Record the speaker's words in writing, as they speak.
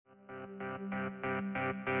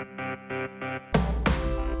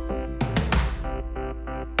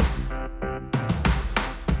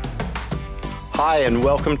Hi and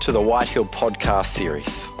welcome to the Whitehill podcast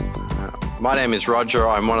series. My name is Roger,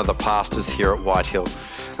 I'm one of the pastors here at Whitehill,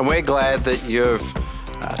 and we're glad that you've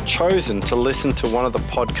chosen to listen to one of the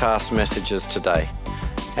podcast messages today.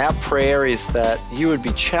 Our prayer is that you would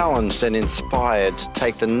be challenged and inspired to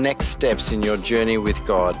take the next steps in your journey with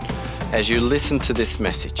God as you listen to this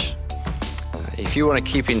message. If you want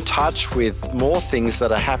to keep in touch with more things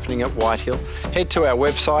that are happening at Whitehill, head to our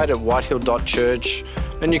website at whitehill.church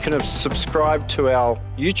and you can subscribe to our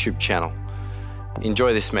YouTube channel.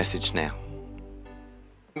 Enjoy this message now.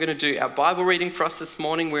 I'm going to do our Bible reading for us this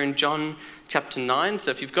morning. We're in John chapter 9.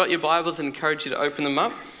 So if you've got your Bibles, I encourage you to open them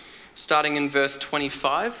up, starting in verse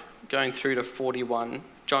 25, going through to 41.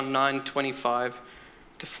 John 9, 25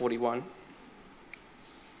 to 41.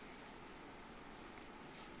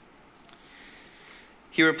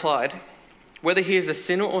 He replied, "Whether he is a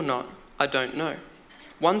sinner or not, I don't know.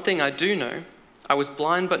 One thing I do know, I was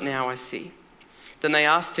blind, but now I see." Then they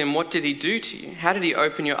asked him, "What did he do to you? How did he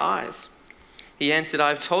open your eyes?" He answered, "I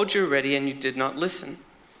have told you already, and you did not listen.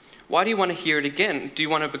 Why do you want to hear it again? Do you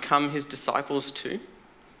want to become his disciples too?"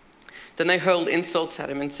 Then they hurled insults at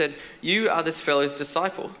him and said, "You are this fellow's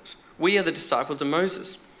disciples. We are the disciples of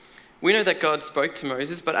Moses. We know that God spoke to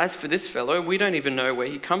Moses, but as for this fellow, we don't even know where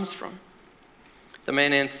he comes from." The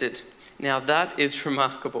man answered, "Now that is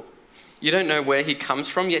remarkable. You don't know where he comes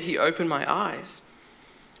from, yet he opened my eyes.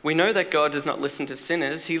 We know that God does not listen to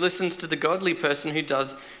sinners. He listens to the godly person who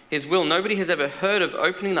does his will. Nobody has ever heard of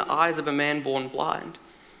opening the eyes of a man born blind.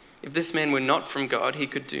 If this man were not from God, he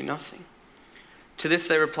could do nothing." To this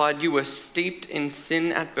they replied, "You were steeped in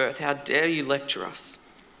sin at birth. How dare you lecture us?"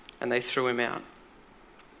 And they threw him out.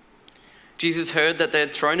 Jesus heard that they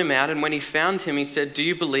had thrown him out, and when he found him, he said, "Do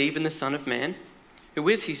you believe in the Son of Man?" "Who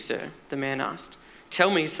is he, sir?" the man asked. "Tell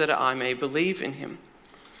me so that I may believe in him."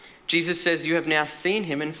 Jesus says, "You have now seen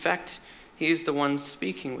him. In fact, he is the one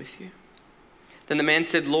speaking with you." Then the man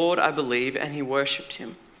said, "Lord, I believe," and he worshipped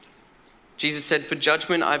him. Jesus said, "For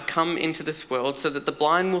judgment I have come into this world, so that the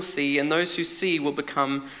blind will see, and those who see will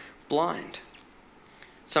become blind."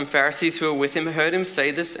 Some Pharisees who were with him heard him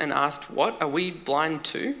say this and asked, "What, are we blind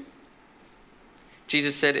too?"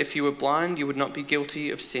 Jesus said, "If you were blind, you would not be guilty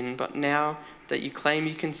of sin, but now that you claim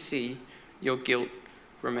you can see, your guilt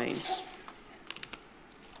remains."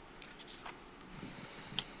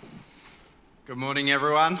 Good morning,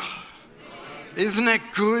 everyone. Isn't it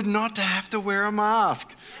good not to have to wear a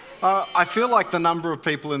mask? I feel like the number of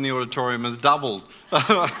people in the auditorium has doubled.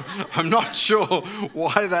 I'm not sure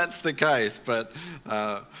why that's the case, but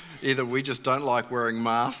either we just don't like wearing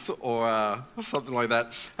masks or something like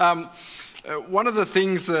that. One of the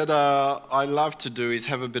things that I love to do is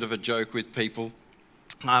have a bit of a joke with people.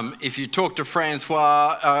 If you talk to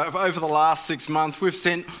Francois, over the last 6 months, we've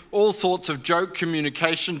sent all sorts of joke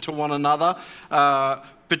communication to one another,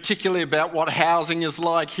 particularly about what housing is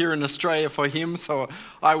like here in Australia for him. So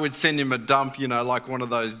I would send him a dump, like one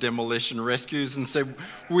of those demolition rescues, and say,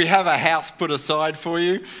 "We have a house put aside for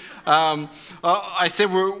you." I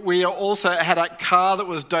said we also had a car that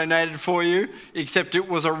was donated for you, except it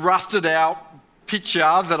was a rusted out picture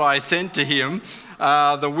that I sent to him.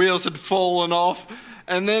 The wheels had fallen off.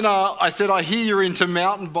 And then I said, "I hear you're into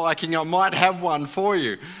mountain biking. I might have one for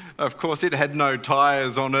you." Of course, it had no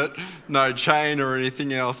tyres on it, no chain or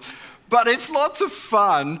anything else. But it's lots of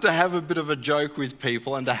fun to have a bit of a joke with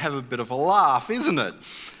people and to have a bit of a laugh, isn't it?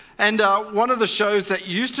 And one of the shows that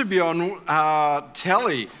used to be on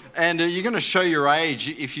telly, and you're going to show your age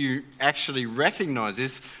if you actually recognise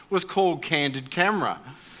this, was called Candid Camera.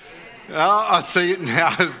 I see it now,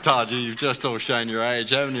 Taji, you've just all shown your age,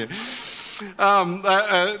 haven't you?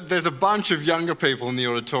 There's a bunch of younger people in the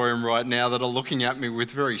auditorium right now that are looking at me with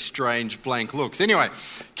very strange blank looks. Anyway,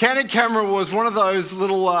 Candid Camera was one of those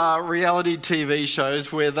little reality TV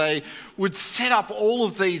shows where they would set up all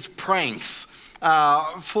of these pranks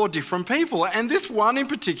for different people. And this one in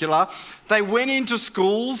particular, they went into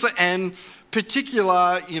schools and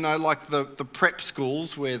particular, like the prep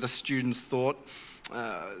schools where the students thought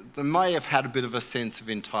they may have had a bit of a sense of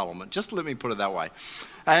entitlement. Just let me put it that way.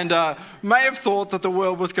 And may have thought that the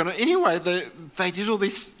world was going to... Anyway, they did all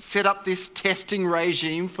this, set up this testing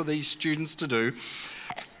regime for these students to do.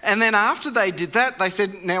 And then after they did that, they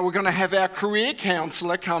said, "Now we're going to have our career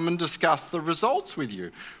counsellor come and discuss the results with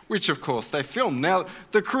you," which of course they filmed. Now,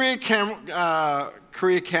 the career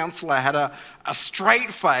counsellor had a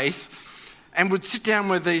straight face and would sit down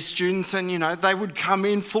with these students and, they would come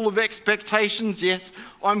in full of expectations. Yes,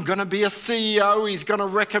 I'm going to be a CEO. He's going to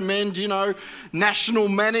recommend, national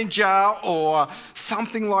manager or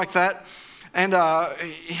something like that. And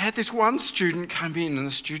he had this one student come in, and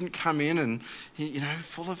the student come in and, he,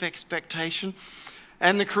 full of expectation.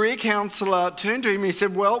 And the career counsellor turned to him and he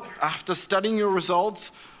said, well, after studying your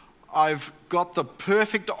results, I've got the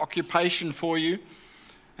perfect occupation for you.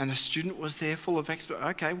 And the student was there full of expectation.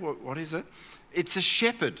 Okay, what is it? It's a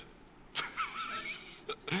shepherd.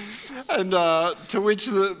 And to which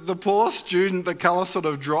the poor student, the colour sort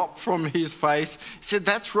of dropped from his face. He said,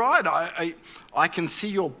 that's right, I can see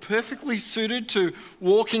you're perfectly suited to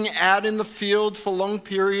walking out in the fields for long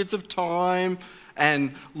periods of time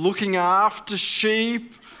and looking after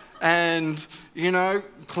sheep and,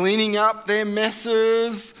 cleaning up their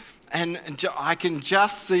messes. And I can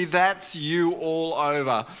just see that's you all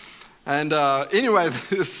over. And anyway,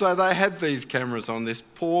 so they had these cameras on. This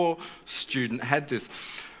poor student had this.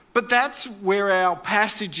 But that's where our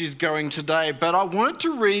passage is going today. But I wanted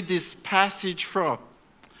to read this passage from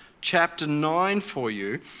chapter 9 for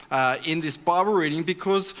you in this Bible reading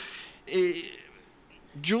because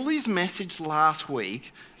Julie's message last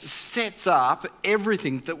week sets up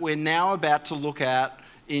everything that we're now about to look at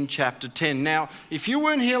in chapter 10. Now, if you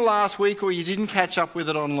weren't here last week or you didn't catch up with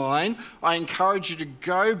it online, I encourage you to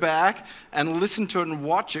go back and listen to it and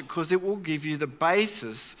watch it because it will give you the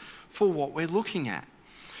basis for what we're looking at.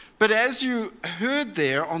 But as you heard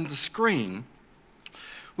there on the screen,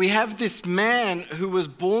 we have this man who was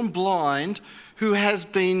born blind who has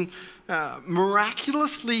been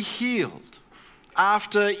miraculously healed.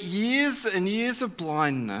 After years and years of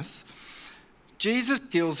blindness, Jesus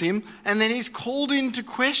heals him, and then he's called into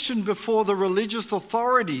question before the religious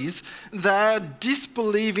authorities, the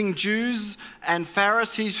disbelieving Jews and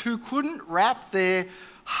Pharisees who couldn't wrap their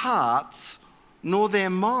hearts nor their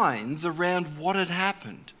minds around what had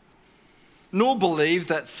happened, nor believe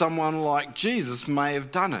that someone like Jesus may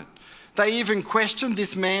have done it. They even questioned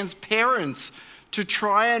this man's parents to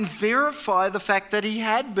try and verify the fact that he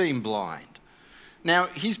had been blind. Now,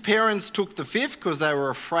 his parents took the fifth because they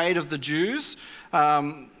were afraid of the Jews,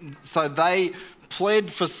 so they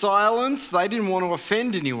pled for silence. They didn't want to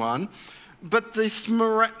offend anyone. But this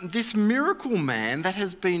miracle man that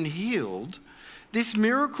has been healed, this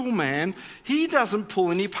miracle man, he doesn't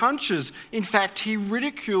pull any punches. In fact, he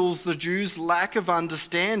ridicules the Jews' lack of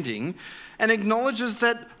understanding and acknowledges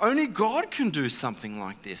that only God can do something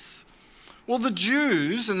like this. Well, the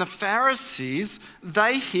Jews and the Pharisees,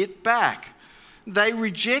 they hit back. They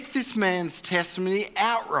reject this man's testimony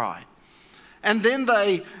outright. And then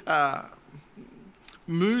they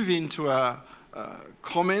move into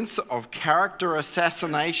comments of character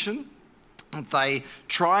assassination. They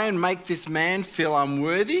try and make this man feel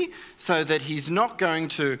unworthy so that he's not going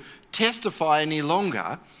to testify any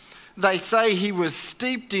longer. They say he was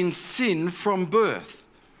steeped in sin from birth.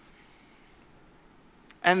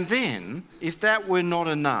 And then, if that were not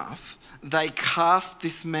enough, they cast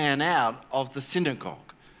this man out of the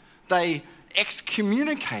synagogue. They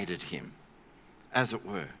excommunicated him, as it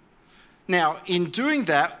were. Now, in doing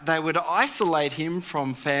that, they would isolate him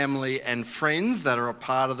from family and friends that are a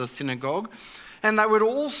part of the synagogue, and they would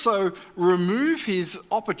also remove his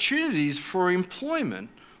opportunities for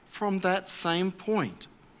employment from that same point.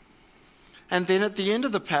 And then at the end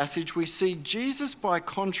of the passage, we see Jesus, by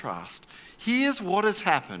contrast, hears what has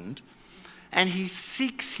happened, and he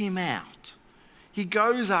seeks him out. He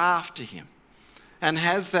goes after him and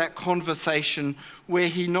has that conversation where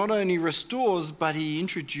he not only restores, but he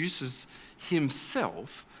introduces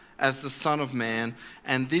himself as the Son of Man,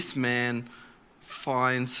 and this man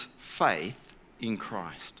finds faith in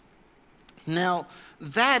Christ. Now,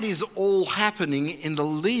 that is all happening in the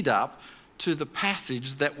lead up to the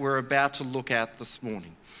passage that we're about to look at this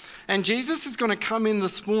morning. And Jesus is going to come in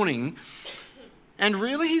this morning, and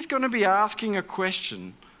really he's going to be asking a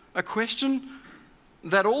question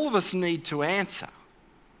that all of us need to answer.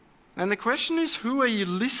 And the question is, who are you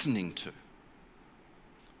listening to?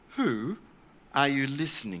 Who are you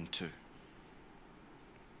listening to?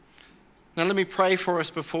 Now let me pray for us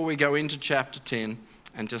before we go into chapter 10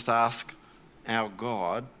 and just ask our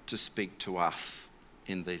God to speak to us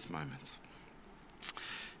in these moments.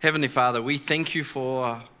 Heavenly Father, we thank you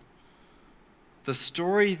for the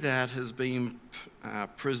story that has been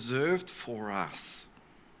preserved for us.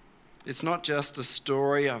 It's not just a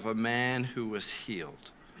story of a man who was healed,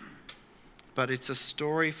 but it's a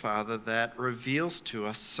story, Father, that reveals to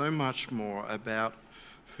us so much more about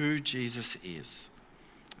who Jesus is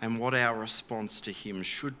and what our response to him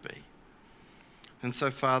should be. And so,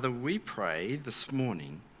 Father, we pray this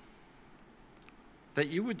morning that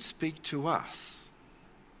you would speak to us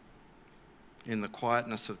in the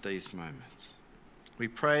quietness of these moments. We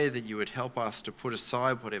pray that you would help us to put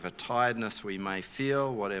aside whatever tiredness we may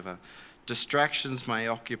feel, whatever distractions may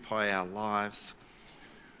occupy our lives,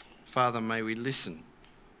 Father, may we listen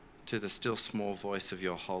to the still small voice of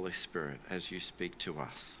your Holy Spirit as you speak to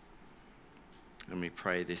us. And we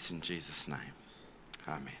pray this in Jesus' name.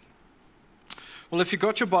 Amen. Well, if you've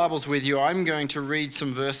got your Bibles with you, I'm going to read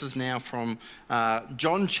some verses now from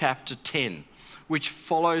John chapter 10, which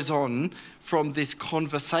follows on from this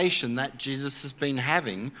conversation that Jesus has been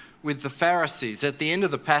having with the Pharisees. At the end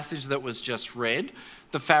of the passage that was just read,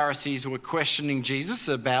 the Pharisees were questioning Jesus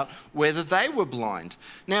about whether they were blind.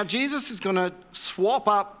 Now, Jesus is going to swap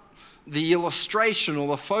up the illustration or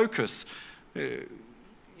the focus.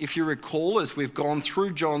 If you recall, as we've gone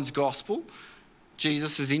through John's Gospel,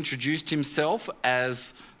 Jesus has introduced himself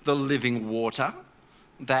as the living water,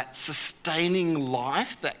 that sustaining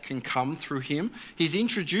life that can come through him. He's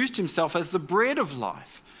introduced himself as the bread of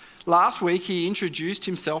life. Last week, he introduced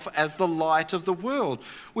himself as the light of the world,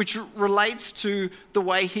 which relates to the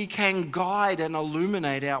way he can guide and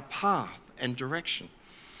illuminate our path and direction.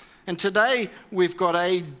 And today, we've got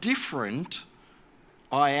a different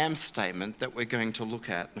I am statement that we're going to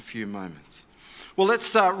look at in a few moments. Well, let's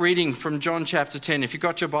start reading from John chapter 10. If you've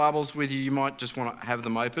got your Bibles with you, you might just want to have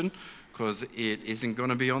them open because it isn't going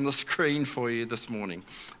to be on the screen for you this morning.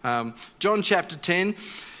 John chapter 10.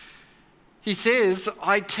 He says,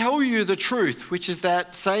 I tell you the truth, which is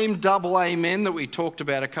that same double amen that we talked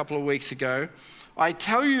about a couple of weeks ago. I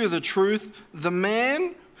tell you the truth, the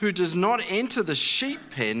man who does not enter the sheep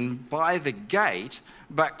pen by the gate,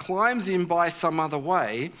 but climbs in by some other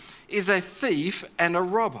way, is a thief and a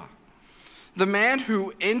robber. The man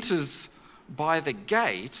who enters by the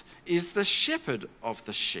gate is the shepherd of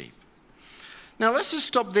the sheep. Now let's just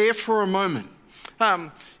stop there for a moment.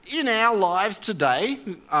 In our lives today,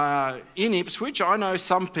 in Ipswich, I know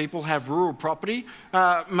some people have rural property.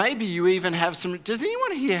 Maybe you even have some. Does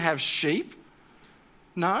anyone here have sheep?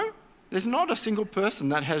 No? There's not a single person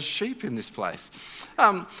that has sheep in this place.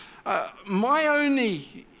 My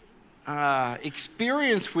only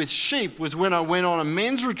experience with sheep was when I went on a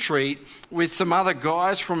men's retreat with some other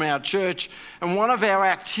guys from our church, and one of our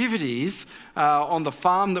activities on the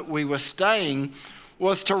farm that we were staying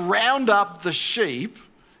was to round up the sheep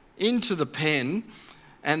into the pen,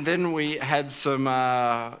 and then we had some,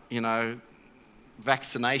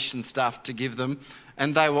 vaccination stuff to give them,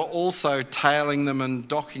 and they were also tailing them and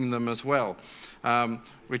docking them as well,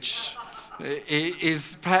 which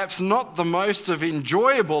is perhaps not the most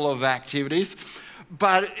enjoyable of activities,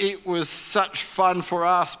 but it was such fun for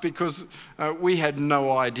us because we had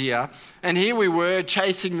no idea. And here we were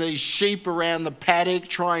chasing these sheep around the paddock,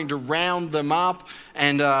 trying to round them up.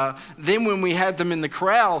 And then when we had them in the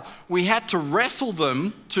corral, we had to wrestle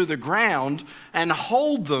them to the ground and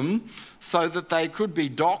hold them so that they could be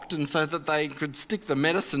docked and so that they could stick the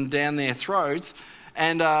medicine down their throats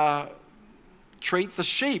and treat the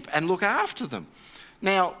sheep and look after them.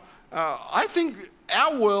 Now, I think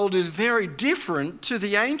our world is very different to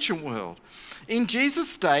the ancient world. In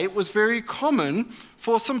Jesus' day, it was very common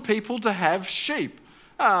for some people to have sheep.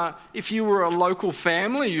 If you were a local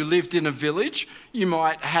family, you lived in a village, you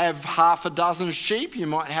might have half a dozen sheep, you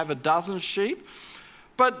might have a dozen sheep.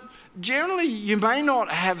 But generally, you may not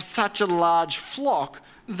have such a large flock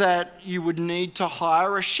that you would need to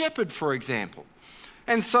hire a shepherd, for example.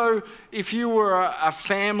 And so if you were a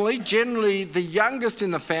family, generally the youngest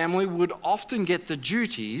in the family would often get the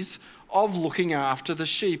duties of looking after the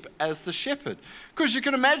sheep as the shepherd. Because you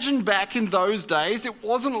can imagine back in those days, it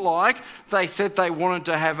wasn't like they said they wanted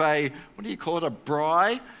to have a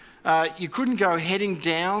braai. You couldn't go heading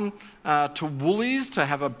down to Woolies to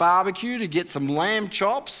have a barbecue to get some lamb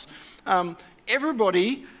chops.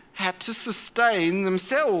 Everybody had to sustain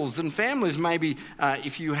themselves and families. Maybe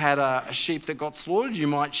if you had a sheep that got slaughtered, you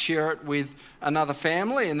might share it with another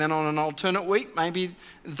family, and then on an alternate week, maybe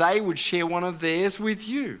they would share one of theirs with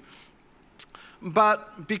you.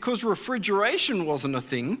 But because refrigeration wasn't a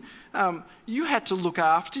thing, you had to look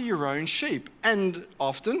after your own sheep. And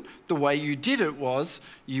often the way you did it was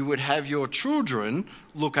you would have your children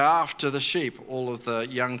look after the sheep. All of the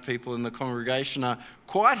young people in the congregation are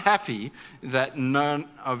quite happy that none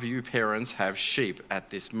of you parents have sheep at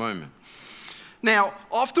this moment. Now,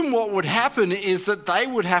 often what would happen is that they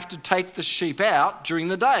would have to take the sheep out during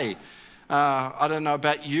the day. I don't know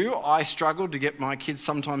about you, I struggle to get my kids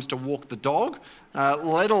sometimes to walk the dog,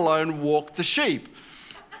 let alone walk the sheep.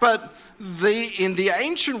 But in the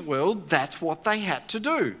ancient world, that's what they had to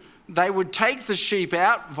do. They would take the sheep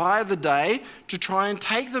out via the day to try and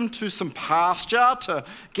take them to some pasture, to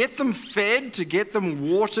get them fed, to get them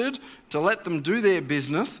watered, to let them do their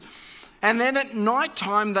business. And then at night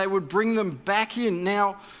time, they would bring them back in.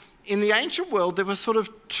 Now, in the ancient world, there were sort of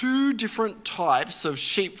two different types of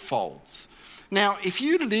sheepfolds. Now, if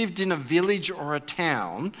you lived in a village or a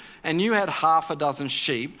town and you had half a dozen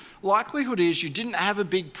sheep, likelihood is you didn't have a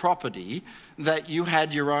big property that you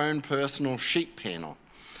had your own personal sheep pen on.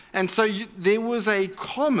 And so there was a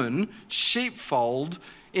common sheepfold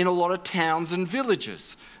in a lot of towns and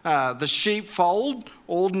villages. The sheepfold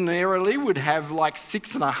ordinarily would have like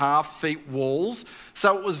 6.5 feet walls,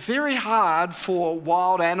 so it was very hard for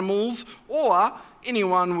wild animals or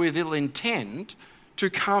anyone with ill intent to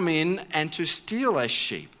come in and to steal a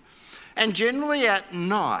sheep. And generally at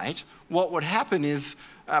night, what would happen is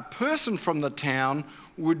a person from the town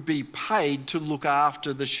would be paid to look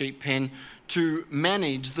after the sheep pen, to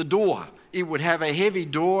manage the door. It would have a heavy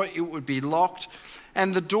door, it would be locked,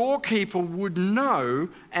 and the doorkeeper would know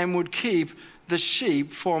and would keep the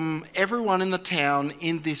sheep from everyone in the town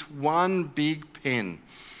in this one big pen.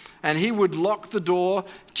 And he would lock the door.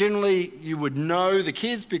 Generally, you would know the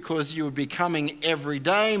kids because you would be coming every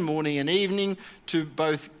day, morning and evening, to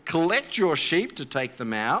both collect your sheep to take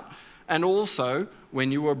them out and also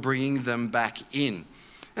when you were bringing them back in.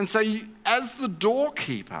 And so as the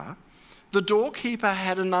doorkeeper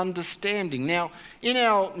had an understanding. Now, in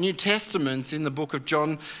our New Testaments, in the book of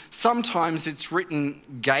John, sometimes it's written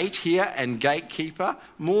gate here and gatekeeper.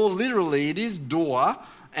 More literally, it is door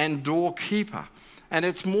and doorkeeper. And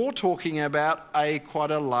it's more talking about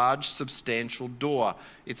quite a large, substantial door.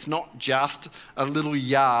 It's not just a little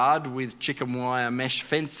yard with chicken wire mesh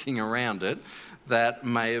fencing around it that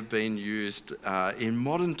may have been used in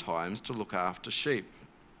modern times to look after sheep.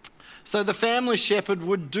 So the family shepherd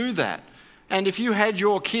would do that. And if you had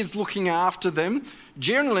your kids looking after them,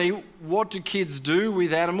 generally, what do kids do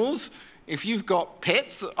with animals? If you've got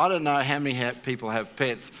pets, I don't know how many people have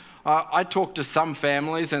pets. I talk to some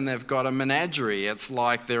families and they've got a menagerie. It's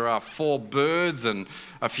like there are 4 birds and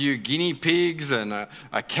a few guinea pigs and a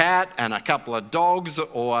cat and a couple of dogs,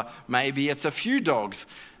 or maybe it's a few dogs.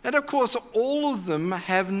 And of course, all of them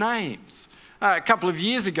have names. A couple of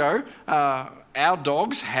years ago, our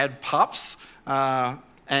dogs had pups,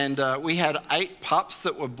 and we had 8 pups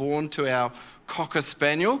that were born to our Cocker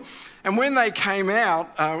Spaniel. And when they came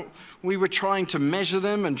out, we were trying to measure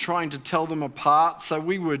them and trying to tell them apart. So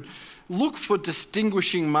we would look for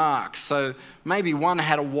distinguishing marks. So maybe one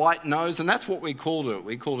had a white nose, and that's what we called it.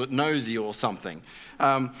 We called it nosy or something.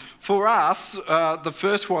 For us, the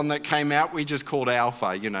first one that came out, we just called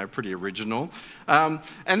Alpha, pretty original. And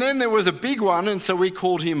then there was a big one, and so we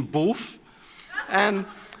called him Boof. And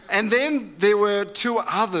then there were 2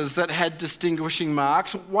 others that had distinguishing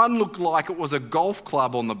marks. One looked like it was a golf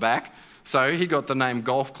club on the back, so he got the name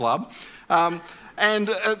Golf Club. And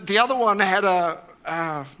the other one had a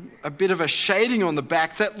bit of a shading on the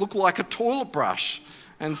back that looked like a toilet brush,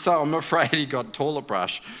 and so I'm afraid he got toilet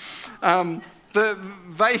brush.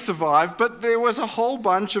 They survived, but there was a whole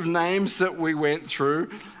bunch of names that we went through.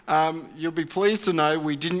 You'll be pleased to know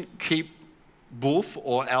we didn't keep Boof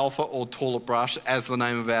or Alpha or Toilet Brush as the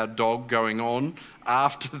name of our dog going on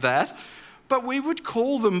after that. But we would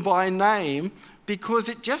call them by name because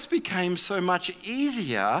it just became so much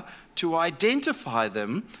easier to identify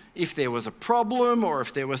them if there was a problem or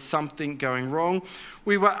if there was something going wrong.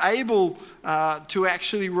 We were able to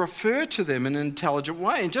actually refer to them in an intelligent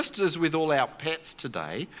way. And just as with all our pets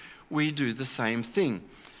today, we do the same thing.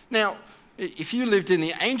 Now, if you lived in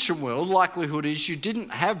the ancient world, likelihood is you didn't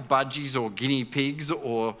have budgies or guinea pigs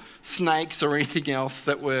or snakes or anything else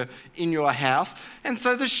that were in your house. And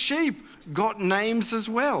so the sheep got names as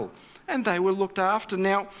well, and they were looked after.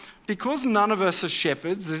 Now, because none of us are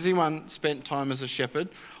shepherds, has anyone spent time as a shepherd?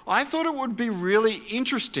 I thought it would be really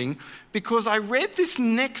interesting because I read this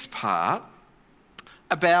next part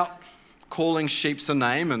about calling sheep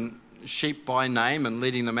by name and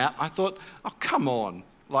leading them out. I thought, oh, come on.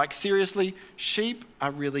 Like, seriously, sheep are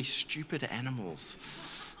really stupid animals.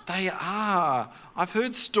 They are. I've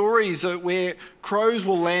heard stories where crows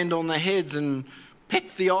will land on their heads and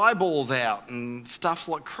peck the eyeballs out and stuff,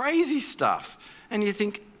 like crazy stuff. And you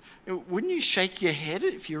think, wouldn't you shake your head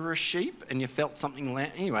if you were a sheep and you felt something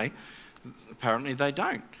land? Anyway, apparently they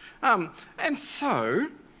don't. And so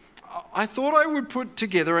I thought I would put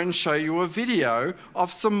together and show you a video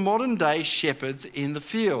of some modern day shepherds in the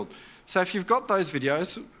field. So if you've got those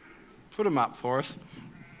videos, put them up for us.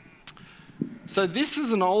 So this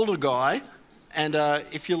is an older guy, and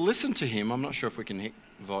if you listen to him, I'm not sure if we can hit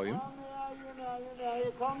volume.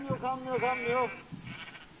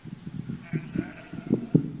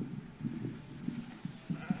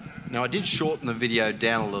 Now I did shorten the video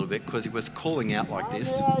down a little bit because he was calling out like this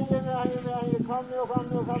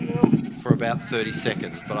for about 30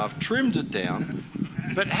 seconds, but I've trimmed it down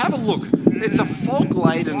But have a look. It's a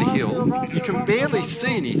fog-laden hill. You can barely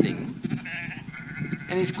see anything.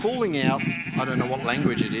 And he's calling out, I don't know what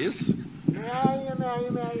language it is. And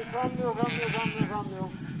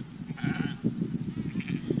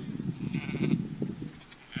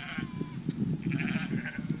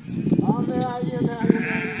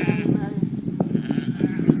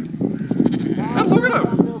look at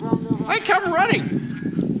him. They come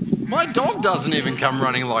running. My dog doesn't even come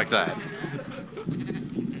running like that.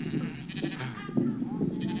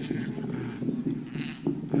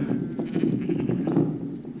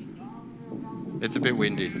 It's a bit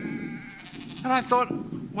windy. And I thought,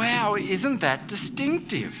 wow, isn't that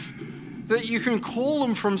distinctive? That you can call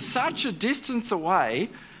them from such a distance away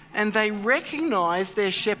and they recognize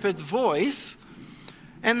their shepherd's voice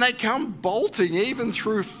and they come bolting even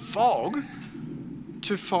through fog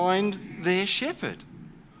to find their shepherd.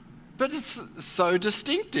 But it's so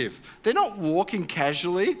distinctive. They're not walking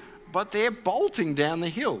casually, but they're bolting down the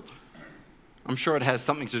hill. I'm sure it has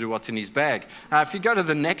something to do with what's in his bag. If you go to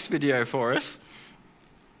the next video for us,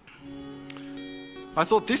 I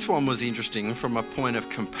thought this one was interesting from a point of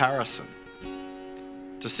comparison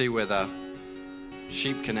to see whether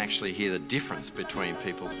sheep can actually hear the difference between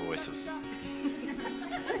people's voices.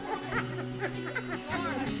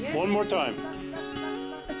 One more time.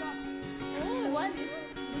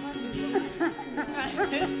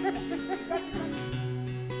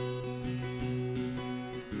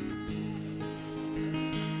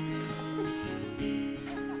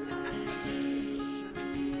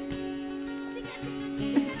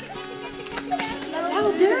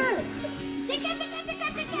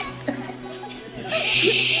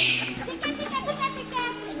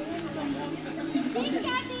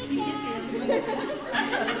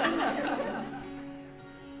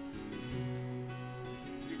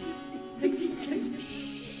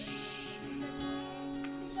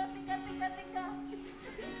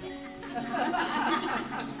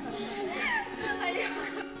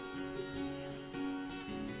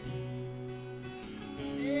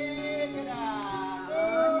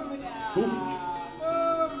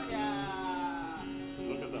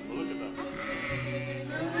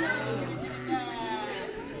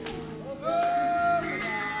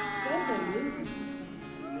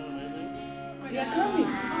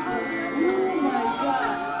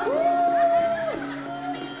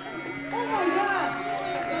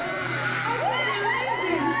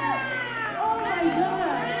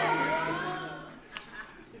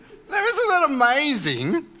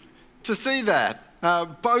 Amazing to see that,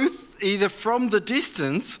 both either from the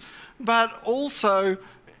distance, but also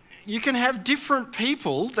you can have different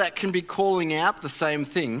people that can be calling out the same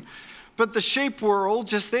thing, but the sheep were all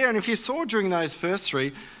just there. And if you saw during those first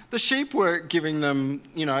three, the sheep were giving them,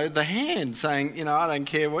 the hand, saying, I don't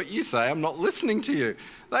care what you say, I'm not listening to you.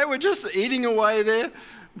 They were just eating away there.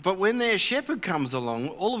 But when their shepherd comes along,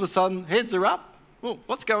 all of a sudden, heads are up. Oh,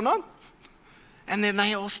 what's going on? And then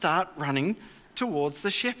they all start running towards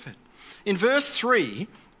the shepherd. In verse 3,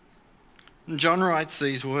 John writes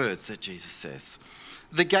these words that Jesus says.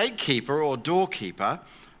 The gatekeeper or doorkeeper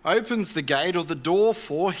opens the gate or the door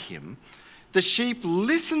for him. The sheep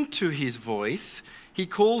listen to his voice. He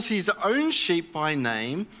calls his own sheep by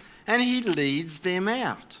name and he leads them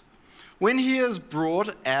out. When he has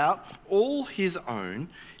brought out all his own,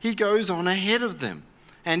 he goes on ahead of them,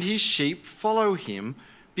 and his sheep follow him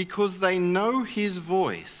because they know his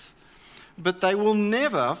voice. But they will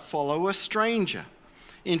never follow a stranger.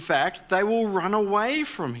 In fact, they will run away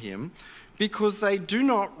from him because they do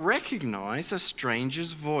not recognize a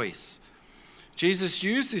stranger's voice. Jesus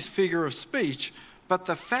used this figure of speech, but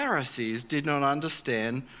the Pharisees did not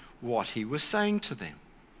understand what he was saying to them.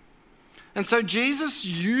 And so Jesus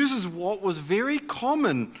uses what was very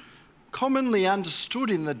commonly understood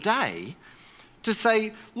in the day to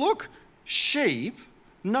say, look, sheep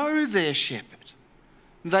know their shepherd.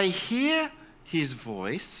 They hear his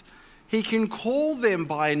voice. He can call them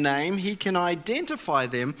by name. He can identify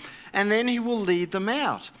them, and then he will lead them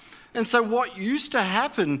out. And so what used to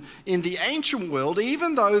happen in the ancient world,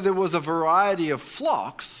 even though there was a variety of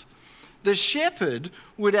flocks, the shepherd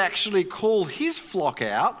would actually call his flock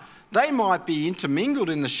out. They might be intermingled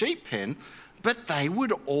in the sheep pen, but they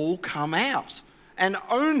would all come out, and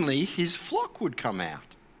only his flock would come out.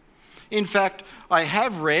 In fact, I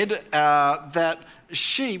have read that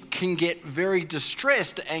sheep can get very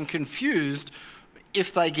distressed and confused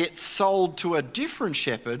if they get sold to a different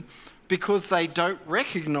shepherd because they don't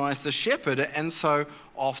recognize the shepherd and so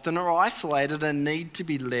often are isolated and need to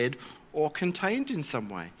be led or contained in some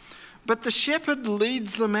way. But the shepherd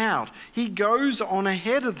leads them out. He goes on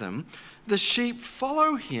ahead of them. The sheep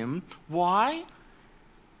follow him. Why?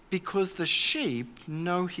 because the sheep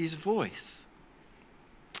know his voice.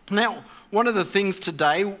 Now, one of the things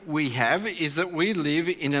today we have is that we live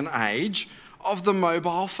in an age of the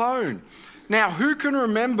mobile phone. Now, who can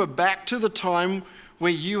remember back to the time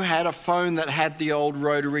where you had a phone that had the old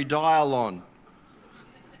rotary dial on?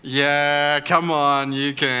 Yeah, come on,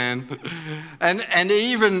 you can. And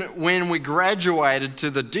even when we graduated to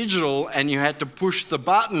the digital and you had to push the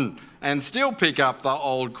button and still pick up the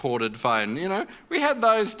old corded phone, we had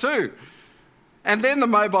those too. And then the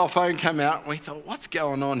mobile phone came out and we thought, what's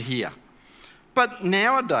going on here? But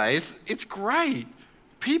nowadays, it's great.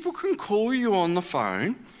 People can call you on the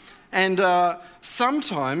phone, and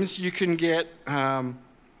sometimes you can get, when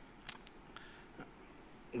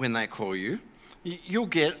they call you, you'll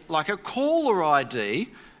get like a caller ID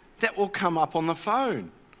that will come up on the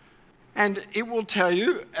phone. And it will tell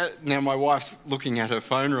you, now my wife's looking at her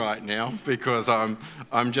phone right now because I'm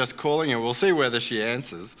just calling her. We'll see whether she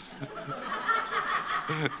answers.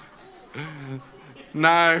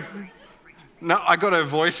 No, I got her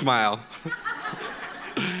voicemail.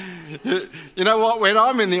 You know what? When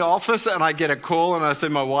I'm in the office and I get a call and I see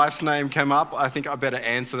my wife's name come up, I think I better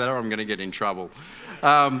answer that or I'm going to get in trouble.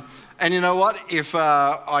 And you know what? If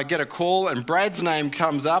I get a call and Brad's name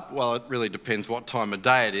comes up, well, it really depends what time of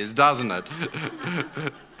day it is, doesn't it?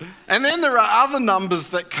 And then there are other numbers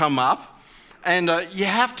that come up, and you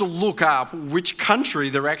have to look up which country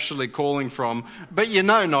they're actually calling from, but you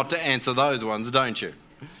know not to answer those ones, don't you?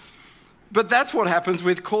 But that's what happens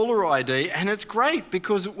with caller ID, and it's great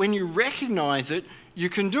because when you recognise it, you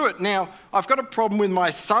can do it. Now, I've got a problem with my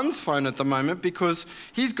son's phone at the moment because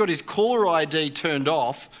he's got his caller ID turned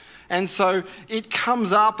off, and so it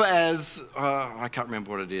comes up as, I can't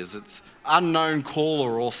remember what it is, it's unknown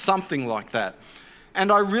caller or something like that.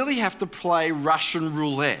 And I really have to play Russian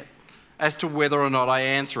roulette as to whether or not I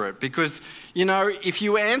answer it. Because, if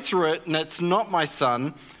you answer it and it's not my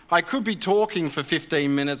son, I could be talking for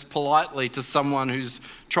 15 minutes politely to someone who's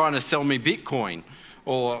trying to sell me Bitcoin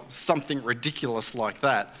or something ridiculous like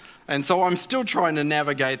that. And so I'm still trying to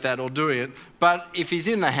navigate that or doing it. But if he's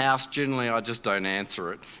in the house, generally I just don't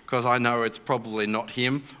answer it because I know it's probably not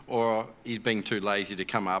him or he's being too lazy to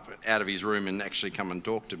come up out of his room and actually come and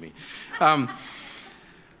talk to me.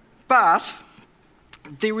 But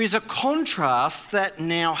there is a contrast that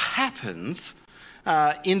now happens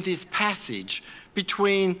in this passage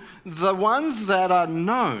between the ones that are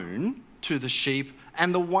known to the sheep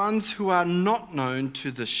and the ones who are not known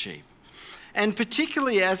to the sheep. And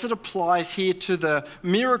particularly as it applies here to the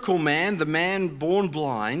miracle man, the man born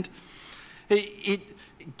blind, it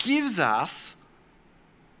gives us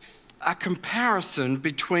a comparison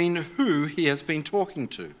between who he has been talking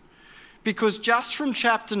to. Because just from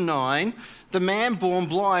chapter 9, the man born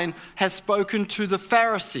blind has spoken to the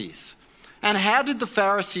Pharisees. And how did the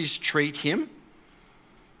Pharisees treat him?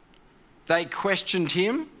 They questioned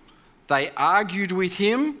him, they argued with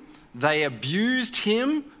him, they abused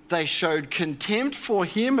him, they showed contempt for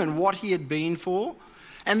him and what he had been for,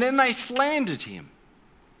 and then they slandered him.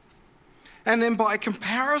 And then by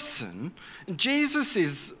comparison, Jesus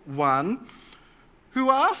is one who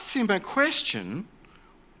asks him a question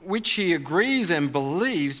which he agrees and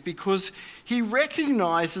believes because he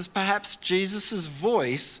recognizes perhaps Jesus'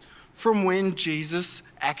 voice from when Jesus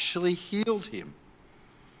actually healed him.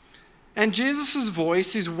 And Jesus'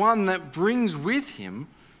 voice is one that brings with him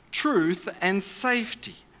truth and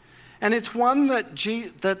safety. And it's one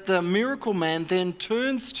that the miracle man then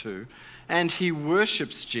turns to and he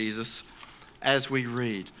worships Jesus as we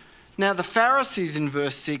read. Now the Pharisees in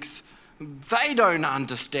verse 6, they don't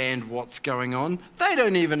understand what's going on. They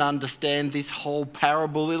don't even understand this whole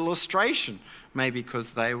parable illustration, maybe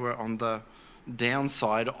because they were on the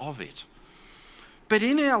downside of it. But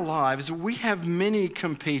in our lives, we have many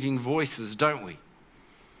competing voices, don't we?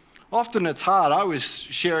 Often it's hard. I was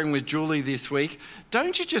sharing with Julie this week,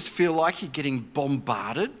 don't you just feel like you're getting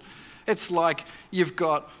bombarded? It's like you've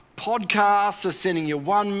got podcasts are sending you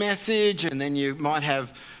one message, and then you might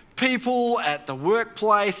have people at the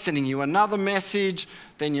workplace sending you another message.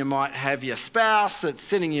 Then you might have your spouse that's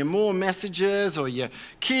sending you more messages, or your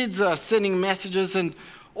kids are sending messages, and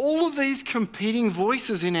all of these competing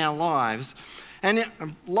voices in our lives. And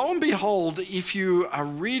lo and behold, if you are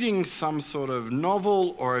reading some sort of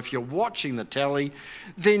novel or if you're watching the telly,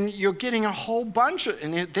 then you're getting a whole bunch of,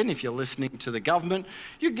 and then if you're listening to the government,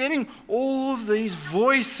 you're getting all of these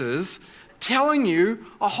voices telling you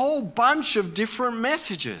a whole bunch of different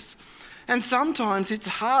messages. And sometimes it's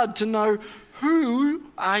hard to know who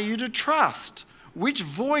are you to trust? Which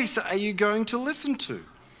voice are you going to listen to?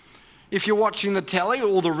 If you're watching the telly,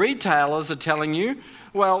 all the retailers are telling you,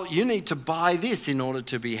 well, you need to buy this in order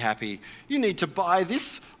to be happy. You need to buy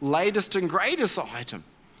this latest and greatest item.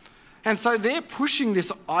 And so they're pushing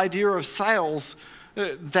this idea of sales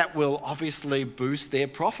that will obviously boost their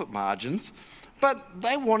profit margins, but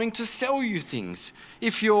they're wanting to sell you things.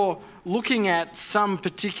 If you're looking at some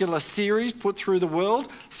particular series put through the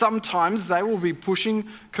world, sometimes they will be pushing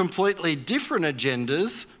completely different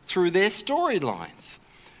agendas through their storylines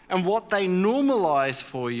and what they normalize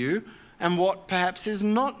for you and what perhaps is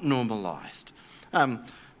not normalized.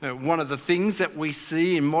 One of the things that we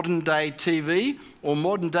see in modern day TV or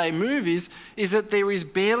modern day movies is that there is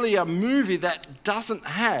barely a movie that doesn't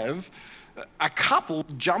have a couple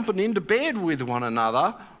jumping into bed with one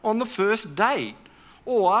another on the first date.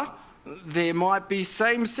 Or there might be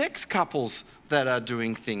same-sex couples that are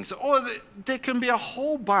doing things. Or there can be a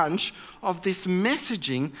whole bunch of this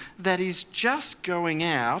messaging that is just going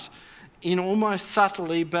out in almost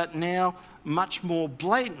subtly, but now much more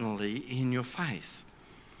blatantly in your face.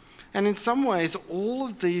 And in some ways, all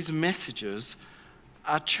of these messages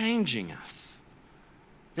are changing us.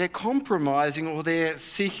 They're compromising or they're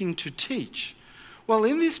seeking to teach. Well,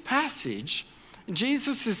 in this passage,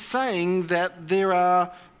 Jesus is saying that there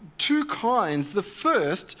are two kinds. The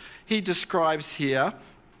first he describes here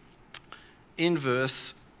in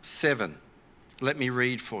verse 7. Let me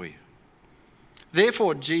read for you.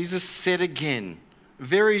 Therefore, Jesus said again,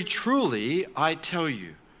 "Very truly, I tell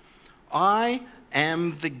you, I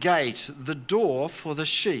am the gate, the door for the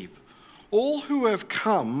sheep. All who have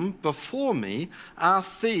come before me are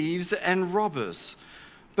thieves and robbers,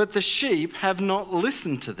 but the sheep have not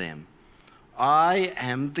listened to them. I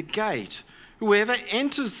am the gate. Whoever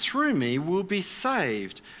enters through me will be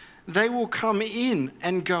saved. They will come in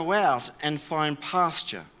and go out and find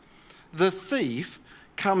pasture. The thief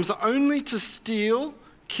comes only to steal,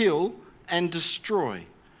 kill, and destroy.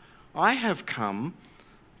 I have come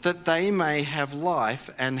that they may have life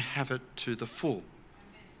and have it to the full."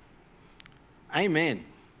 Amen.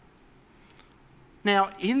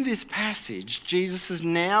 Now, in this passage, Jesus is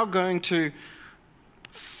now going to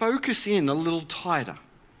focus in a little tighter.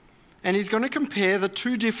 And he's going to compare the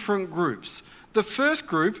two different groups. The first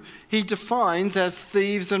group he defines as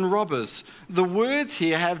thieves and robbers. The words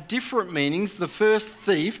here have different meanings. The first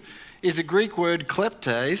thief is a Greek word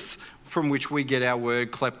kleptes, from which we get our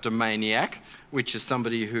word kleptomaniac, which is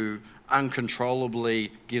somebody who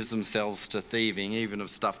uncontrollably gives themselves to thieving, even of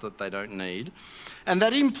stuff that they don't need. And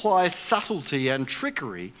that implies subtlety and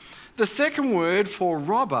trickery. The second word for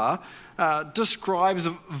robber describes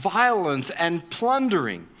violence and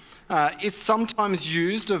plundering. It's sometimes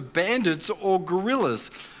used of bandits or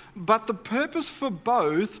guerrillas, but the purpose for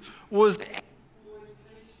both was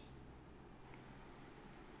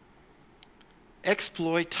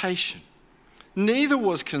exploitation. Neither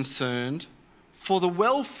was concerned for the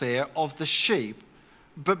welfare of the sheep,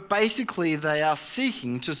 but basically they are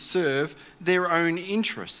seeking to serve their own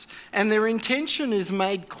interests. And their intention is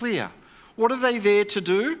made clear. What are they there to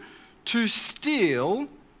do? To steal,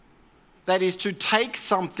 that is to take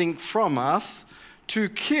something from us, to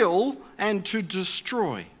kill and to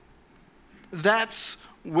destroy. That's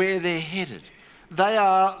where they're headed. They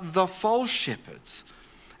are the false shepherds.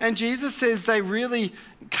 And Jesus says they really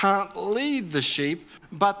can't lead the sheep,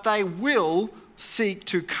 but they will seek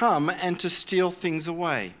to come and to steal things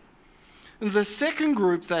away. The second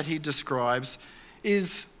group that he describes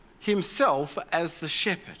is himself as the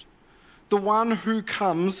shepherd, the one who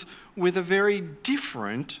comes with a very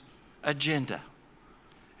different agenda.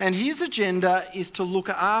 And his agenda is to look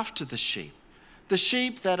after the sheep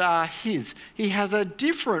that are his. He has a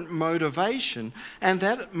different motivation, and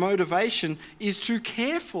that motivation is to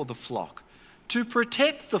care for the flock, to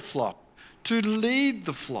protect the flock, to lead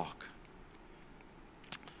the flock.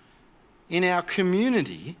 In our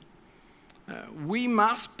community, we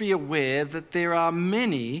must be aware that there are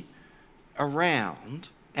many around,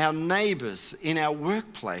 our neighbours, in our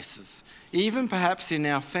workplaces, even perhaps in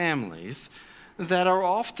our families, that are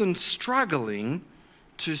often struggling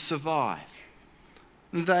to survive.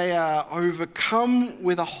 They are overcome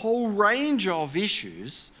with a whole range of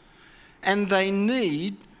issues, and they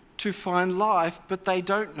need to find life, but they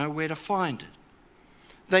don't know where to find it.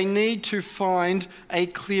 They need to find a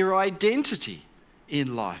clear identity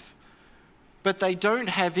in life, but they don't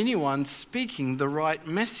have anyone speaking the right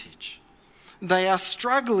message. They are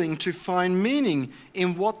struggling to find meaning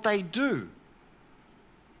in what they do,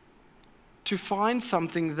 to find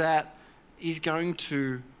something that is going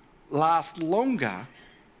to last longer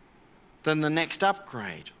than the next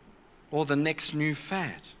upgrade or the next new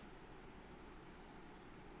fad.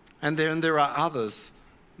 And then there are others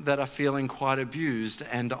that are feeling quite abused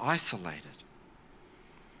and isolated.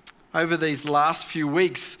 Over these last few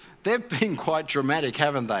weeks, they've been quite dramatic,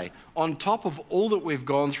 haven't they? On top of all that we've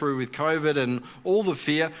gone through with COVID and all the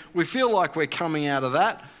fear, we feel like we're coming out of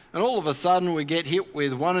that, and all of a sudden we get hit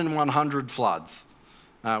with 1 in 100 floods,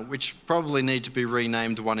 which probably need to be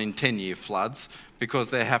renamed 1 in 10-year floods because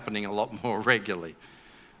they're happening a lot more regularly.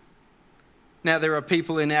 Now, there are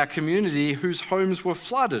people in our community whose homes were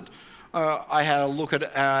flooded. I had a look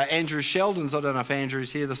at Andrew Sheldon's. I don't know if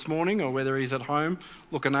Andrew's here this morning or whether he's at home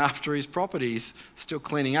looking after his properties, still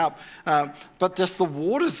cleaning up. But just the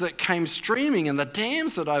waters that came streaming and the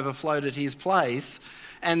dams that overflowed at his place.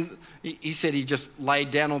 And he said he just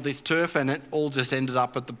laid down all this turf and it all just ended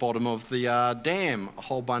up at the bottom of the dam, a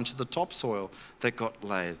whole bunch of the topsoil that got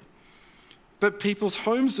laid. But people's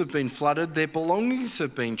homes have been flooded, their belongings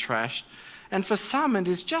have been trashed. And for some, it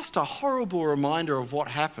is just a horrible reminder of what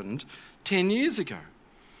happened 10 years ago.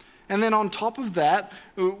 And then on top of that,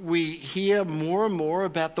 we hear more and more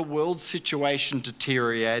about the world's situation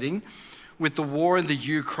deteriorating with the war in the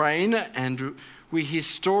Ukraine, and we hear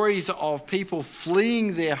stories of people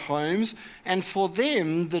fleeing their homes, and for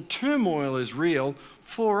them, the turmoil is real.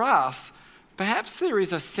 For us, perhaps there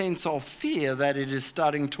is a sense of fear that it is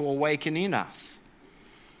starting to awaken in us.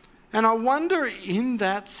 And I wonder in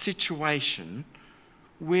that situation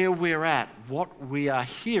where we're at, what we are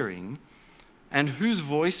hearing, and whose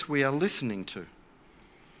voice we are listening to.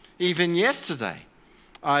 Even yesterday,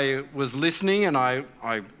 I was listening and I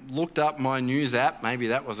looked up my news app, maybe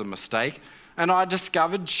that was a mistake, and I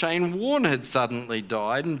discovered Shane Warne had suddenly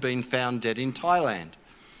died and been found dead in Thailand.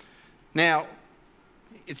 Now,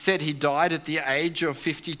 it said he died at the age of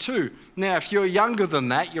 52. Now, if you're younger than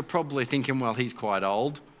that, you're probably thinking, well, he's quite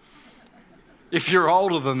old. If you're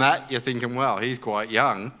older than that, you're thinking, well, he's quite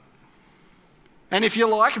young. And if you're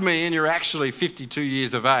like me and you're actually 52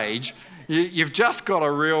 years of age, you've just got a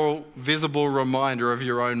real visible reminder of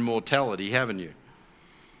your own mortality, haven't you?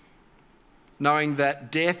 Knowing that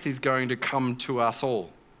death is going to come to us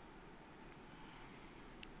all.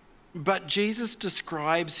 But Jesus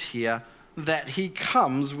describes here that he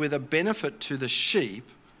comes with a benefit to the sheep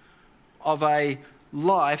of a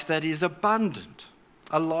life that is abundant.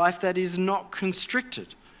 A life that is not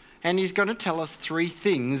constricted. And he's going to tell us 3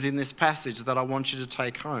 things in this passage that I want you to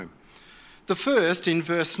take home. The first, in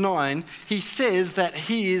verse 9, he says that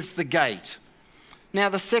he is the gate. Now,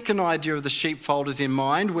 the second idea of the sheepfold is in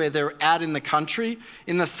mind, where they're out in the country.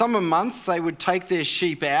 In the summer months, they would take their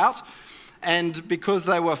sheep out, and because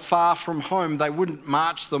they were far from home, they wouldn't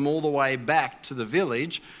march them all the way back to the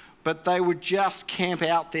village, but they would just camp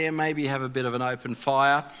out there, maybe have a bit of an open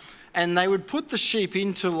fire, and they would put the sheep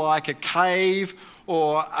into like a cave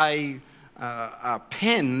or a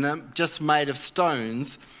pen just made of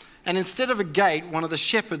stones. And instead of a gate, one of the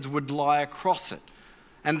shepherds would lie across it.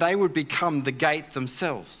 And they would become the gate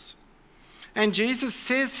themselves. And Jesus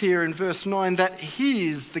says here in verse 9 that he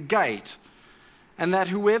is the gate. And that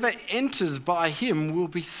whoever enters by him will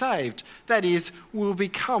be saved. That is, will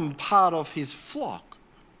become part of his flock.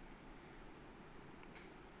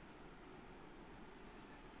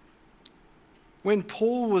 When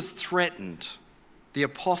Paul was threatened, the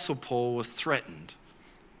Apostle Paul was threatened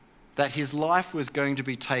that his life was going to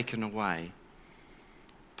be taken away,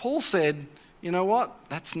 Paul said, you know what?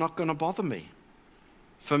 That's not going to bother me.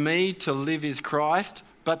 For me to live is Christ,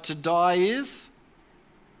 but to die is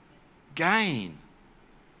gain.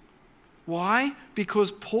 Why?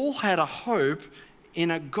 Because Paul had a hope in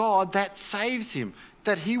a God that saves him,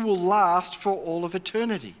 that he will last for all of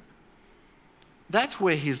eternity. That's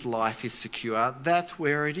where his life is secure. That's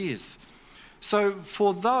where it is. So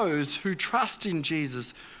for those who trust in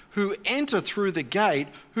Jesus, who enter through the gate,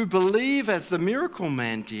 who believe as the miracle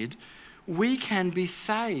man did, we can be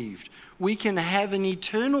saved. We can have an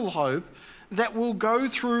eternal hope that will go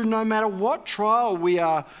through no matter what trial we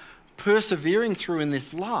are persevering through in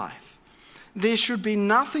this life. There should be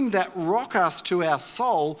nothing that rock us to our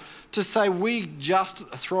soul to say we just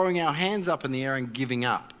throwing our hands up in the air and giving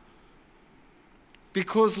up.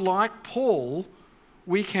 Because like Paul,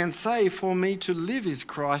 we can say, for me to live is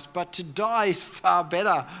Christ, but to die is far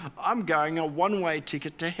better. I'm going a one-way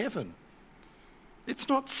ticket to heaven. It's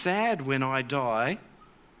not sad when I die,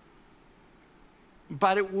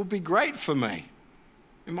 but it will be great for me.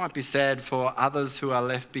 It might be sad for others who are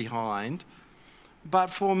left behind, but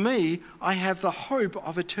for me, I have the hope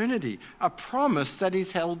of eternity, a promise that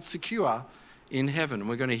is held secure in heaven.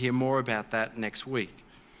 We're going to hear more about that next week.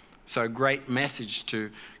 So great message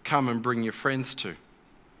to come and bring your friends to.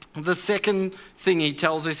 The second thing he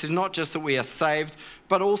tells us is not just that we are saved,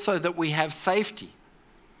 but also that we have safety.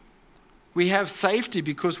 We have safety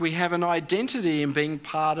because we have an identity in being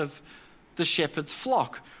part of the shepherd's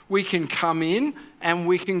flock. We can come in and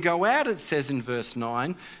we can go out, it says in verse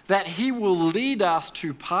 9, that he will lead us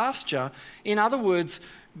to pasture. In other words,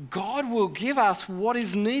 God will give us what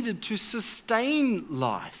is needed to sustain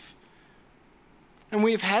life. And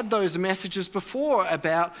we've had those messages before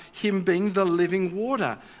about him being the living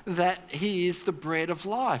water, that he is the bread of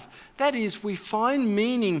life. That is, we find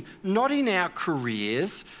meaning not in our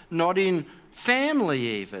careers, not in family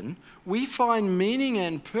even. We find meaning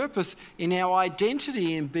and purpose in our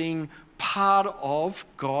identity in being part of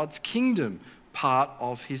God's kingdom, part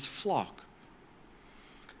of his flock.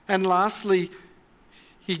 And lastly,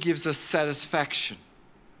 he gives us satisfaction.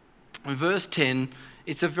 In verse 10,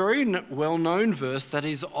 it's a very well-known verse that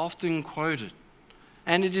is often quoted.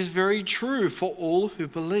 And it is very true for all who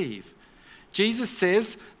believe. Jesus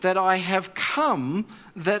says that I have come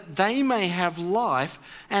that they may have life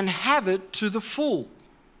and have it to the full.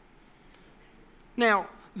 Now,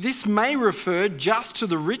 this may refer just to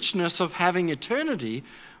the richness of having eternity,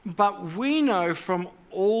 but we know from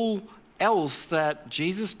all else that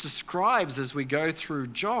Jesus describes as we go through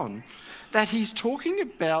John, that he's talking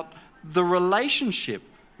about the relationship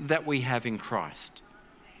that we have in Christ.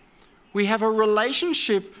 We have a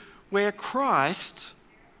relationship where Christ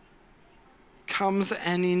comes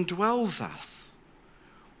and indwells us,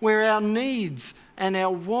 where our needs and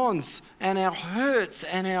our wants and our hurts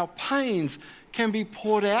and our pains can be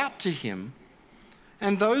poured out to him.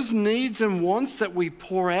 And those needs and wants that we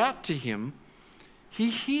pour out to him, he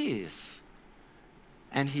hears.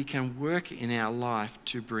 And he can work in our life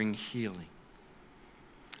to bring healing.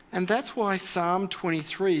 And that's why Psalm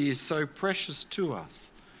 23 is so precious to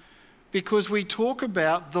us. Because we talk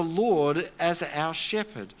about the Lord as our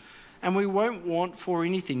shepherd. And we won't want for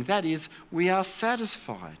anything. That is, we are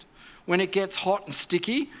satisfied. When it gets hot and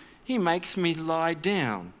sticky, he makes me lie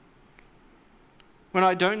down. When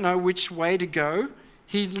I don't know which way to go,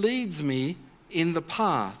 he leads me in the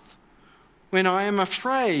path. When I am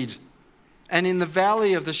afraid and in the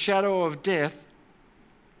valley of the shadow of death,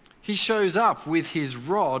 he shows up with his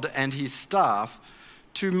rod and his staff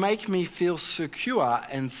to make me feel secure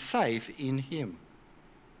and safe in him.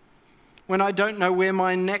 When I don't know where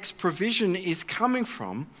my next provision is coming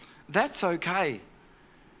from, that's okay.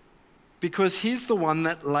 Because he's the one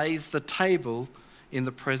that lays the table in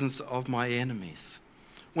the presence of my enemies.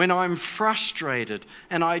 When I'm frustrated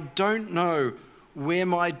and I don't know where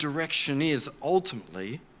my direction is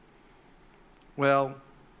ultimately, well,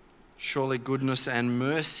 surely goodness and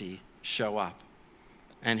mercy show up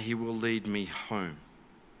and he will lead me home.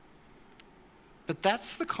 But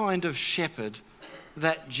that's the kind of shepherd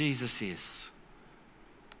that Jesus is.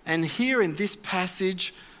 And here in this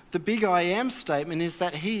passage, the big I am statement is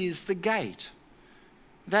that he is the gate.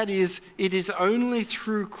 That is, it is only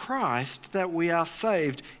through Christ that we are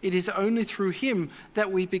saved. It is only through him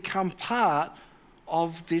that we become part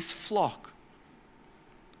of this flock.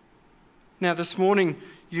 Now this morning,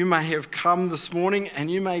 you may have come this morning and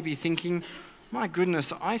you may be thinking, my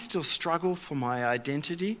goodness, I still struggle for my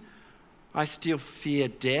identity. I still fear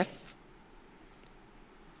death.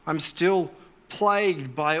 I'm still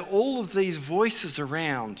plagued by all of these voices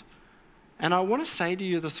around. And I want to say to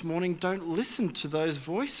you this morning, don't listen to those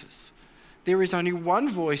voices. There is only one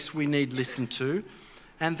voice we need listen to,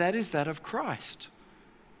 and that is that of Christ,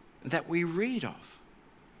 that we read of.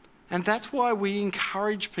 And that's why we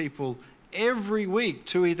encourage people every week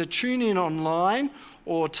to either tune in online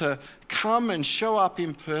or to come and show up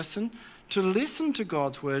in person, to listen to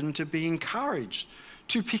God's word and to be encouraged,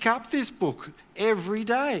 to pick up this book every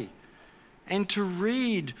day and to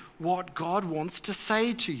read what God wants to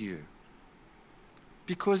say to you.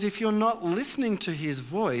 Because if you're not listening to his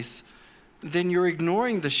voice, then you're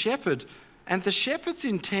ignoring the shepherd. And the shepherd's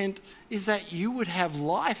intent is that you would have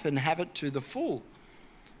life and have it to the full.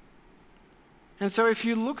 And so if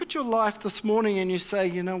you look at your life this morning and you say,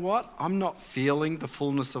 you know what, I'm not feeling the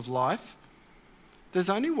fullness of life, there's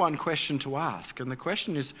only one question to ask. And the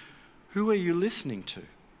question is, who are you listening to?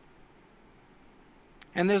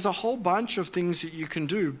 And there's a whole bunch of things that you can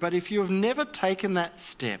do. But if you have never taken that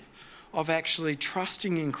step of actually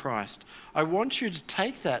trusting in Christ, I want you to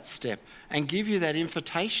take that step and give you that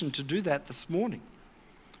invitation to do that this morning,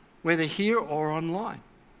 whether here or online.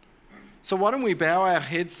 So why don't we bow our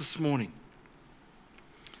heads this morning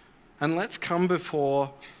and let's come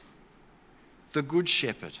before the Good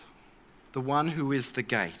Shepherd, the one who is the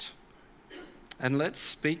gate, and let's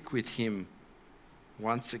speak with him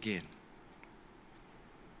once again.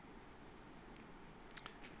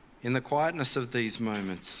 In the quietness of these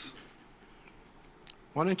moments,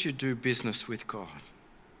 why don't you do business with God?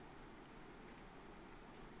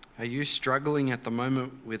 Are you struggling at the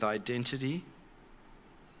moment with identity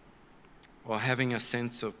or having a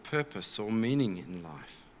sense of purpose or meaning in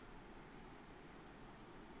life?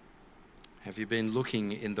 Have you been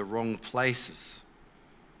looking in the wrong places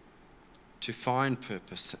to find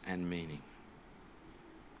purpose and meaning?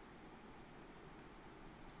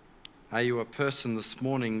 Are you a person this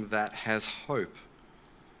morning that has hope,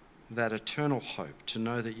 that eternal hope, to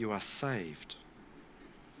know that you are saved?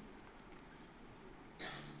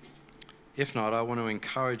 If not, I want to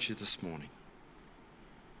encourage you this morning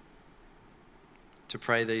to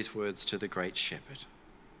pray these words to the great Shepherd.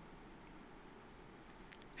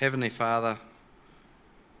 Heavenly Father,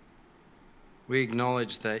 we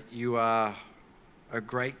acknowledge that you are a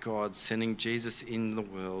great God sending Jesus in the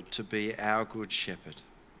world to be our good shepherd.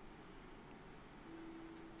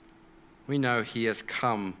 We know he has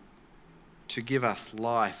come to give us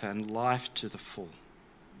life and life to the full.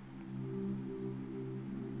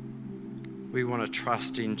 We want to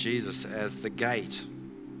trust in Jesus as the gate,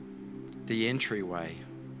 the entryway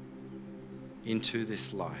into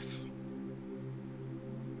this life.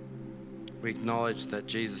 We acknowledge that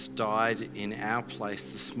Jesus died in our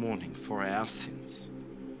place this morning for our sins,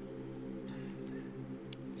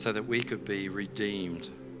 so that we could be redeemed,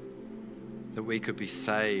 that we could be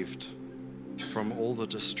saved from all the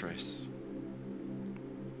distress.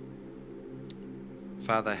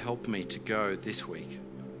 Father, help me to go this week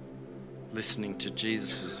listening to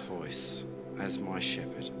Jesus' voice as my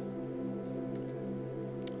shepherd,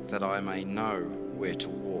 that I may know where to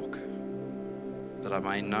walk, that I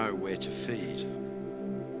may know where to feed,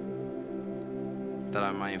 that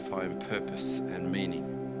I may find purpose and meaning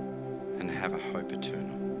and have a hope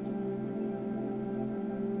eternal.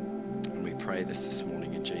 And we pray this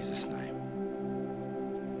morning in Jesus' name.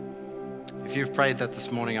 If you've prayed that this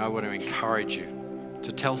morning, I want to encourage you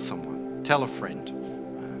to tell someone, tell a friend.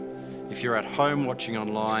 If you're at home watching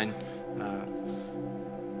online,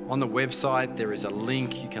 on the website there is a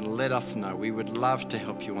link. You can let us know. We would love to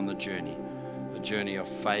help you on the journey of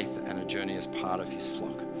faith and a journey as part of his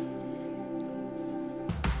flock.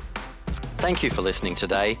 Thank you for listening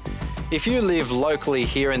today. If you live locally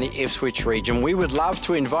here in the Ipswich region, we would love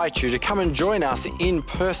to invite you to come and join us in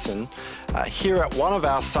person here at one of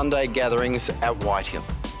our Sunday gatherings at Whitehill.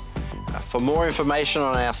 For more information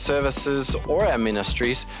on our services or our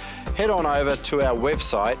ministries, head on over to our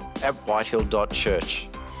website at whitehill.church.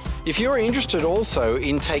 If you're interested also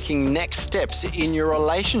in taking next steps in your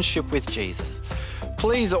relationship with Jesus,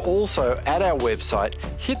 please also at our website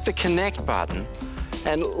hit the connect button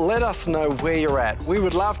and let us know where you're at. We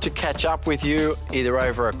would love to catch up with you either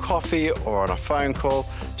over a coffee or on a phone call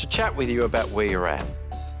to chat with you about where you're at.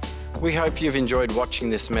 We hope you've enjoyed watching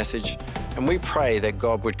this message, and we pray that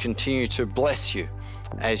God would continue to bless you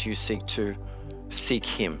as you seek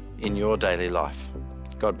Him in your daily life.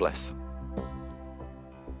 God bless.